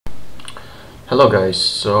Hello guys,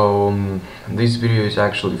 so this video is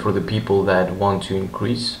actually for the people that want to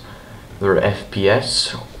increase their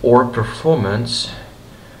FPS or performance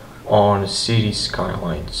on city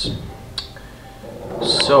skylines.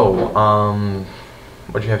 So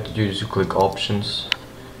what you have to do is to click options,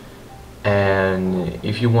 and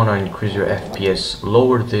if you want to increase your FPS,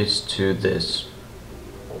 lower this to this,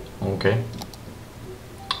 okay,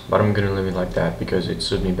 but I'm gonna leave it like that because it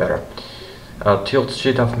suits me better. Tilt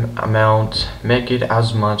sheet of amount, make it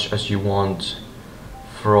as much as you want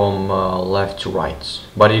from left to right,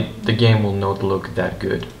 but the game will not look that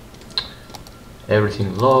good.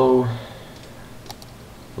 Everything low,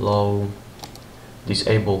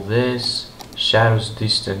 disable this, shadows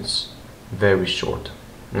distance very short,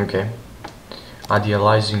 okay.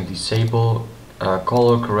 Idealizing disable,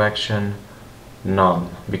 color correction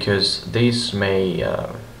none, because this may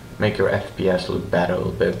make your FPS look bad a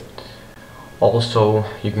little bit. Also,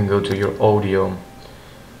 you can go to your audio,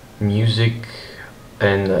 music,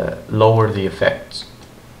 and lower the effects.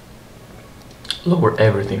 Lower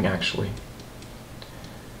everything actually,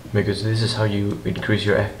 because this is how you increase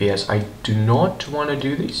your FPS. I do not want to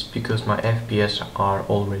do this because my FPS are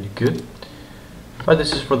already good, but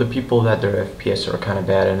this is for the people that their FPS are kind of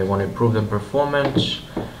bad and they want to improve their performance.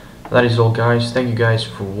 That is all guys. Thank you guys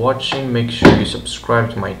for watching. Make sure you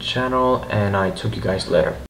subscribe to my channel, and I talk to you guys later.